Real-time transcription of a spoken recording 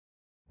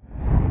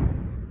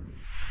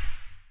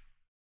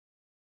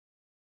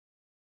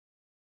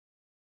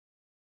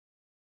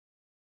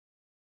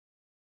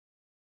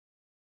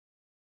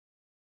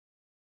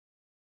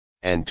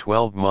and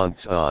 12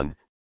 months on,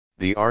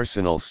 the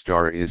Arsenal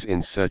star is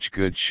in such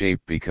good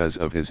shape because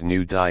of his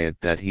new diet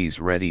that he's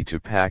ready to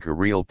pack a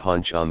real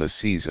punch on the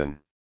season.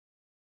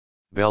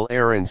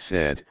 Bellerin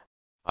said,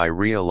 "I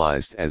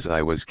realized as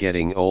I was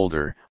getting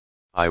older,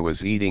 I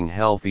was eating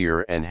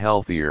healthier,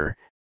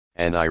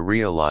 and I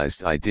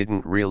realized I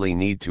didn't really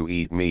need to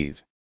eat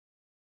meat.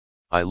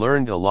 I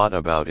learned a lot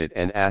about it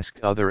and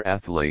asked other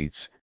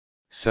athletes,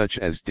 such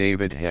as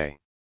David Haye.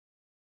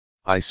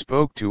 I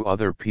spoke to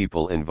other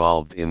people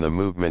involved in the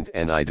movement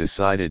and I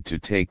decided to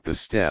take the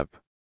step.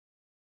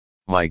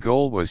 My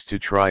goal was to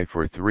try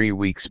for 3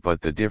 weeks, but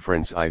the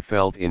difference I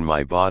felt in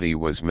my body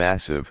was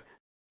massive,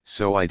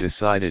 so I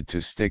decided to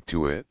stick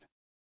to it.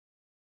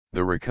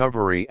 The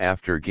recovery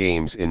after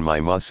games in my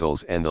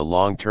muscles and the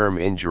long-term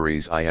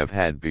injuries I have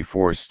had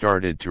before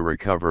started to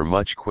recover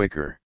much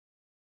quicker.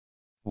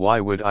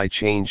 Why would I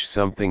change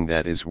something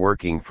that is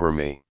working for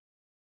me?"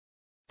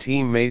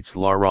 Teammates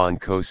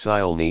Laurent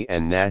Koscielny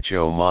and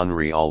Nacho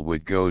Monreal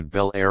would goad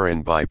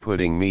Bellerin by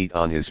putting meat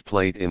on his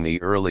plate in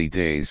the early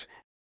days,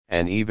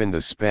 and even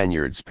the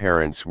Spaniards'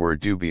 parents were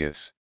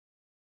dubious.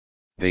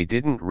 They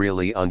didn't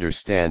really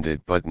understand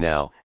it, but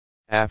now,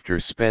 after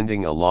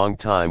spending a long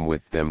time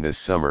with them this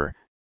summer,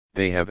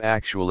 they have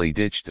actually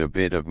ditched a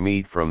bit of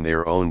meat from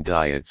their own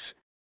diets,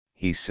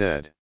 he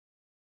said.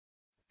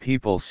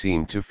 "People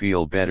seem to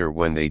feel better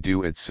when they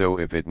do it, so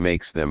if it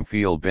makes them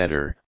feel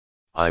better,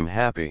 I'm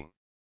happy."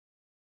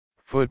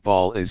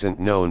 Football isn't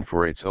known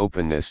for its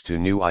openness to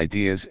new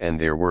ideas, and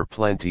there were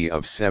plenty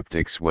of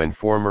skeptics when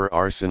former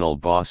Arsenal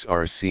boss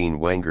Arsene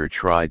Wenger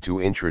tried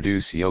to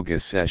introduce yoga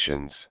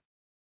sessions.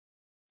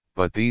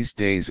 But these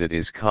days it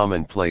is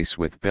commonplace,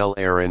 with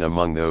Bellerin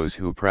among those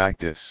who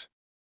practice.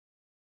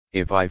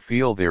 "If I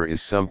feel there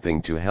is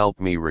something to help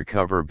me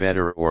recover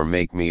better or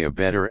make me a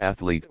better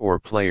athlete or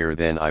player,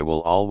 then I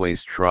will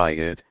always try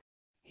it,"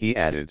 he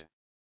added.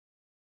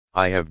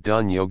 "I have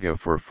done yoga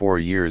for 4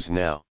 years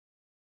now.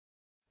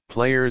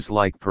 Players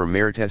like Per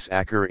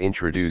Mertesacker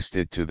introduced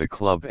it to the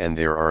club, and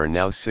there are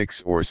now 6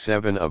 or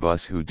 7 of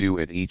us who do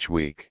it each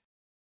week.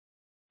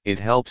 It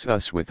helps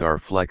us with our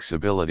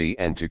flexibility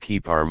and to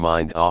keep our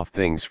mind off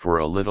things for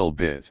a little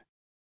bit.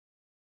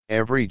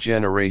 Every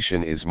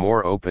generation is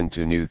more open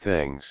to new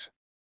things.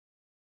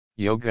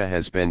 Yoga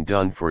has been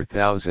done for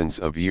thousands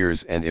of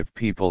years, and if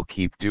people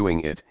keep doing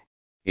it,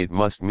 it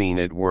must mean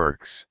it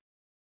works.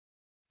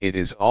 It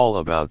is all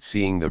about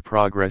seeing the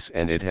progress,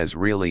 and it has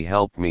really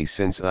helped me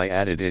since I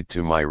added it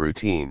to my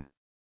routine."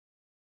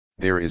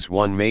 There is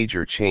one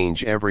major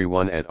change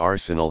everyone at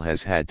Arsenal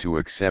has had to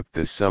accept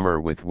this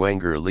summer, with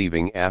Wenger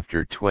leaving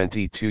after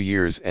 22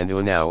 years and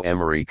Unai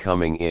Emery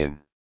coming in.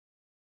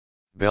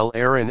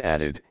 Bellerin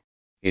added,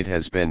 "It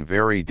has been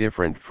very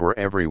different for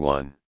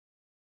everyone.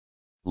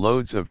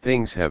 Loads of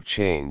things have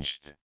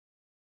changed.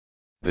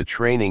 The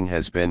training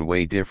has been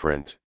way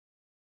different.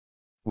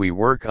 We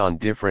work on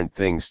different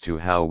things to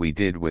how we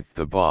did with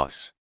the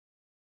boss.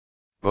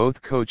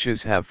 Both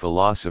coaches have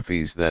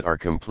philosophies that are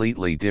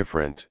completely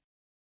different.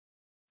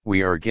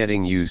 We are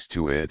getting used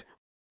to it,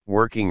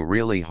 working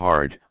really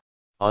hard,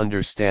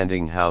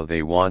 understanding how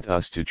they want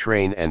us to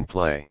train and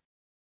play.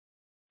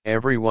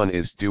 Everyone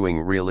is doing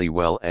really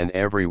well and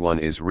everyone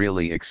is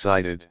really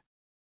excited.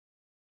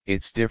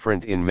 It's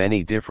different in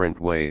many different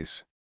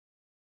ways."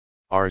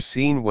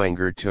 Arsene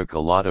Wenger took a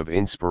lot of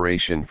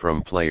inspiration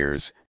from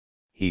players.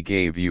 He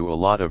gave you a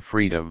lot of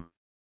freedom.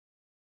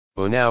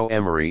 Unai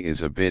Emery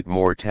is a bit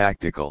more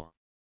tactical.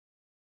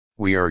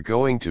 We are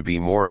going to be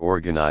more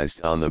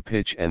organized on the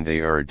pitch, and they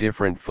are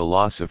different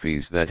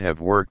philosophies that have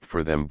worked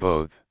for them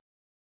both.